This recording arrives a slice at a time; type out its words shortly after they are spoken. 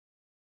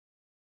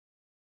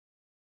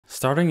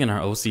Starting in our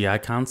OCI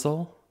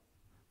console,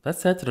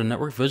 let's head to the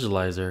network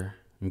visualizer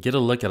and get a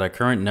look at our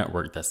current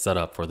network that's set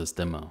up for this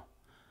demo.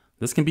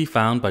 This can be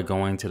found by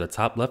going to the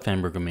top left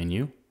hamburger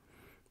menu,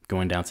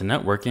 going down to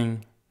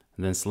networking,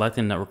 and then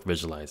selecting network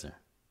visualizer.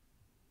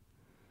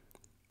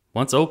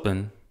 Once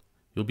open,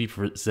 you'll be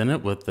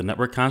presented with the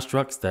network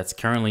constructs that's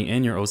currently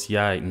in your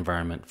OCI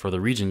environment for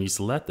the region you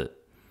selected.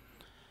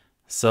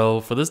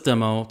 So for this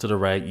demo, to the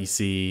right, you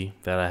see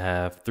that I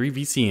have 3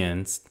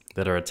 VCNs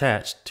that are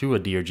attached to a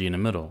DRG in the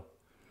middle.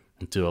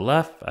 And to the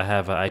left, I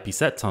have an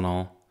IPsec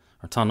tunnel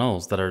or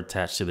tunnels that are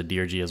attached to the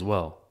DRG as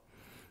well.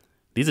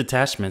 These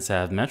attachments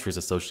have metrics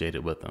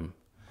associated with them.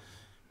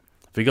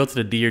 If we go to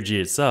the DRG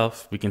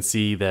itself, we can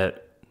see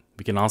that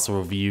we can also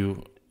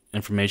review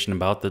information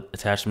about the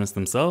attachments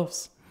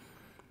themselves.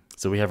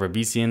 So we have our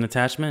VCN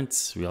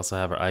attachments, we also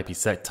have our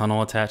IPsec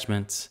tunnel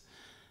attachments.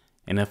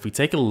 And if we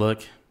take a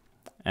look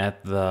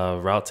at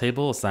the route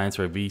table assigned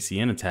to our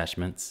VCN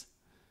attachments,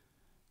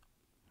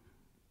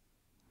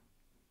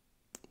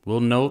 we'll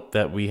note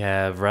that we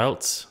have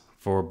routes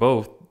for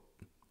both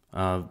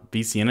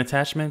VCN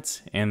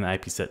attachments and the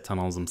IPsec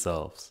tunnels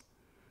themselves.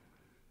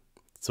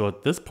 So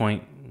at this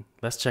point,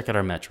 let's check out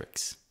our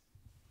metrics.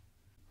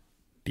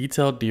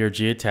 Detailed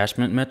DRG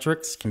attachment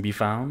metrics can be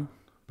found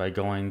by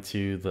going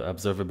to the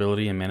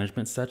Observability and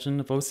Management section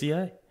of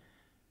OCI.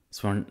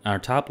 So in our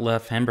top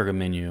left hamburger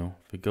menu,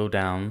 if we go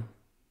down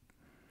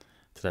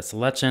to that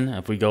selection,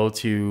 if we go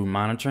to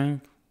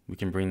monitoring, we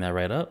can bring that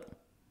right up.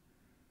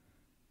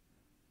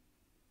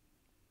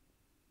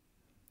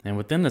 And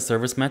within the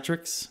service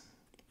metrics,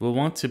 we'll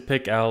want to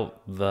pick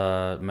out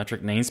the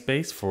metric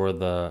namespace for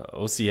the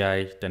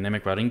OCI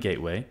Dynamic Routing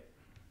Gateway.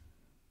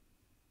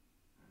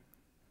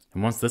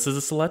 And once this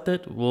is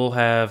selected, we'll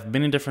have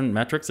many different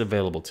metrics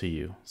available to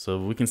you. So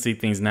we can see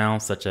things now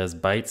such as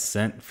bytes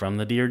sent from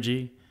the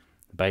DRG,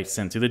 bytes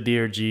sent to the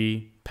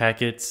DRG,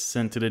 packets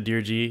sent to the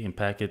DRG, and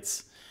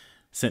packets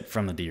sent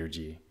from the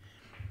DRG.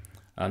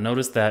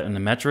 Notice that in the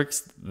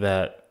metrics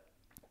that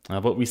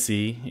what we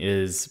see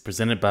is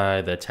presented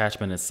by the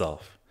attachment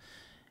itself.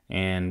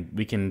 And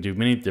we can do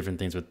many different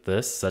things with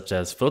this, such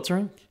as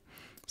filtering.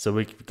 So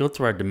we go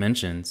to our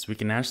dimensions, we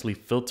can actually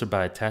filter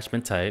by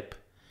attachment type,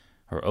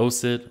 or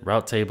OSID,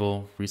 route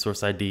table,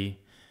 resource ID.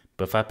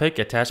 But if I pick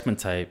attachment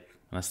type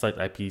and I select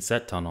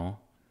IPsec tunnel,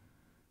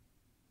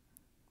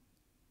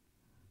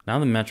 now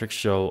the metrics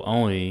show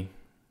only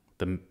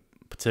the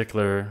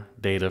particular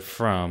data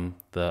from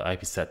the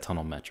IPsec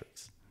tunnel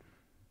metrics.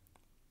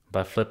 If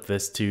I flip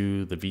this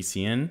to the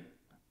VCN,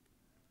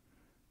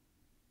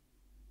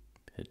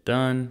 hit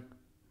done,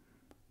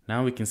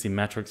 now we can see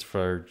metrics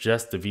for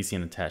just the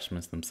VCN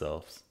attachments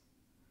themselves.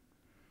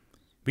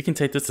 We can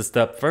take this a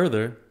step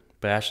further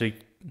by actually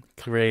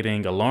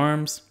creating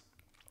alarms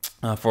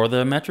for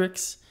the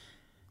metrics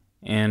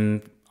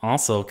and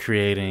also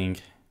creating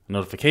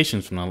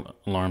notifications from the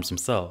alarms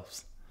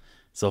themselves.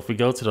 So if we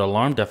go to the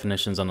alarm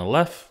definitions on the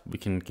left, we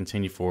can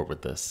continue forward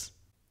with this.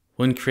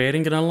 When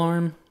creating an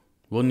alarm,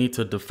 we'll need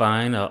to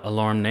define an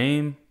alarm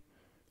name,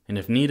 and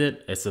if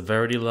needed, a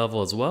severity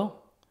level as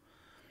well.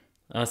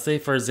 Say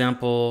for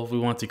example, we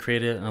want to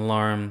create an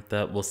alarm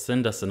that will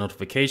send us a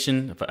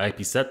notification if an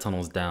IPsec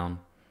tunnel is down.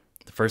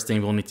 The first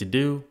thing we'll need to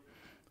do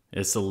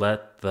is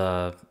select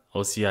the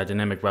OCI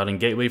Dynamic Routing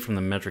Gateway from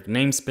the metric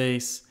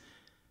namespace.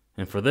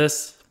 And for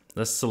this,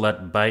 let's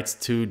select bytes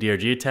to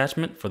DRG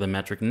attachment for the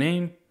metric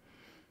name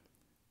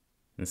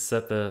and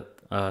set the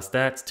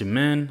stats to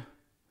min.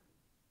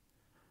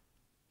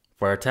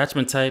 For our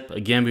attachment type,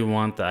 again, we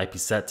want the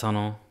IPsec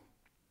tunnel.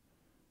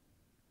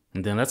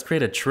 And then let's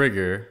create a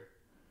trigger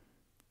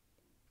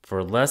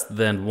for less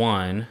than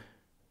 1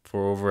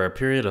 for over a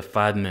period of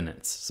 5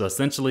 minutes. So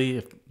essentially,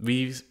 if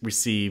we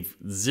receive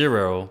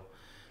 0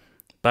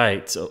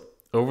 bytes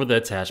over the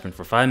attachment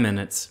for 5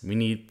 minutes, we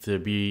need to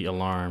be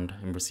alarmed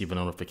and receive a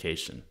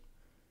notification.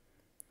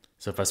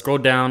 So if I scroll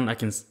down, I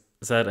can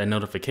set a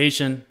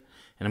notification,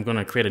 and I'm going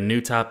to create a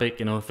new topic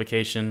and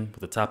notification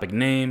with a topic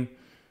name.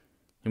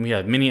 And we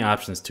have many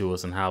options to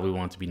us on how we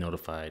want to be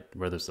notified,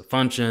 whether it's a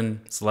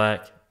function,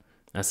 Slack,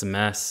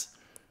 SMS,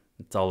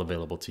 it's all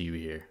available to you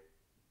here.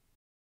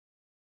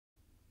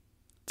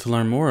 To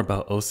learn more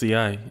about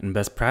OCI and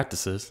best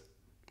practices,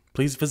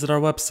 please visit our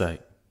website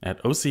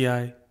at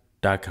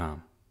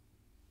oci.com.